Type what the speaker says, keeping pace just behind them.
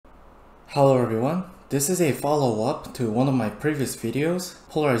Hello everyone, this is a follow-up to one of my previous videos,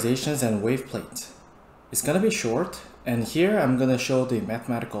 Polarizations and Waveplates. It's gonna be short, and here I'm gonna show the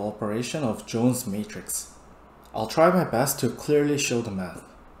mathematical operation of Jones matrix. I'll try my best to clearly show the math.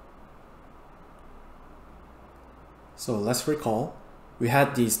 So let's recall, we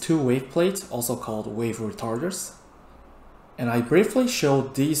had these two waveplates, also called wave retarders, and I briefly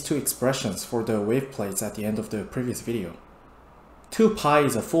showed these two expressions for the waveplates at the end of the previous video. 2 pi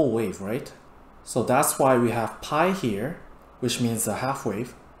is a full wave, right? So that's why we have pi here, which means a half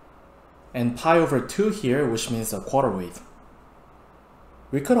wave, and pi over 2 here, which means a quarter wave.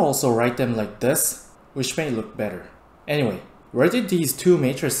 We could also write them like this, which may look better. Anyway, where did these two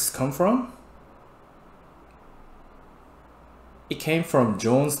matrices come from? It came from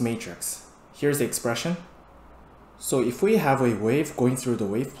Jones matrix. Here's the expression. So if we have a wave going through the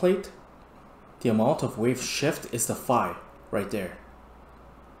wave plate, the amount of wave shift is the phi, right there.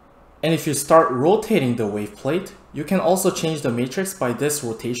 And if you start rotating the wave plate, you can also change the matrix by this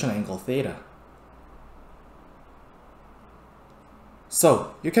rotation angle theta.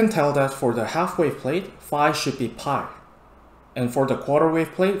 So you can tell that for the half wave plate, phi should be pi. And for the quarter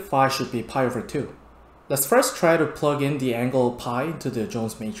wave plate, phi should be pi over 2. Let's first try to plug in the angle pi into the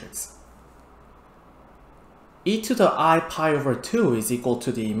Jones matrix. E to the I pi over 2 is equal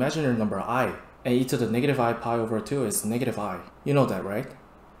to the imaginary number I, and e to the negative I pi over 2 is negative I. You know that, right?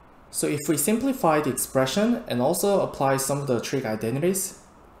 So if we simplify the expression and also apply some of the trig identities,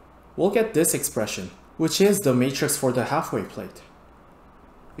 we'll get this expression, which is the matrix for the half wave plate.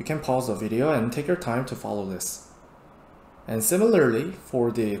 You can pause the video and take your time to follow this. And similarly,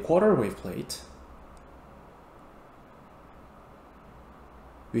 for the quarter wave plate,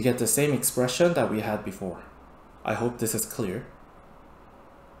 we get the same expression that we had before. I hope this is clear.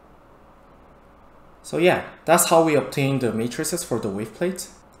 So yeah, that's how we obtain the matrices for the wave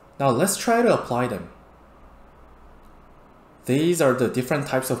plates. Now let's try to apply them. These are the different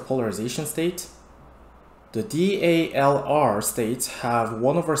types of polarization states. The DALR states have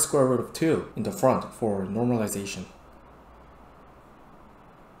 1 over square root of 2 in the front for normalization.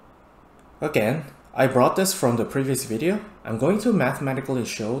 Again, I brought this from the previous video. I'm going to mathematically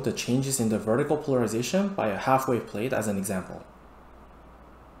show the changes in the vertical polarization by a half wave plate as an example.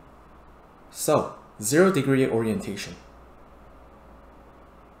 So, 0-degree orientation.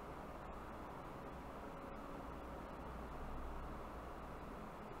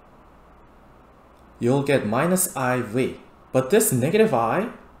 You'll get minus IV, but this negative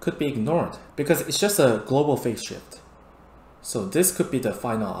I could be ignored because it's just a global phase shift. So this could be the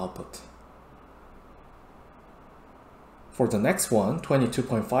final output. For the next one,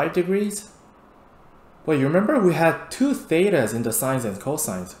 22.5 degrees. Well, you remember we had 2 thetas in the sines and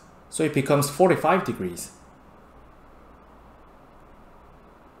cosines, so it becomes 45 degrees.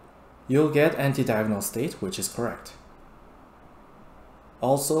 You'll get anti-diagonal state, which is correct.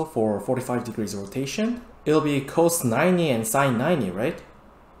 Also, for 45 degrees rotation, it'll be cos 90 and sin 90, right?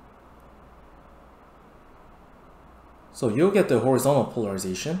 So you'll get the horizontal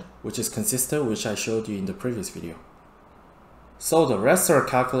polarization, which is consistent, which I showed you in the previous video. So the rest are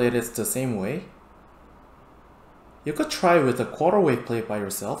calculated the same way. You could try with a quarter wave plate by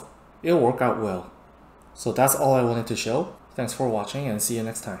yourself. It'll work out well. So that's all I wanted to show. Thanks for watching and see you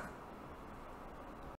next time.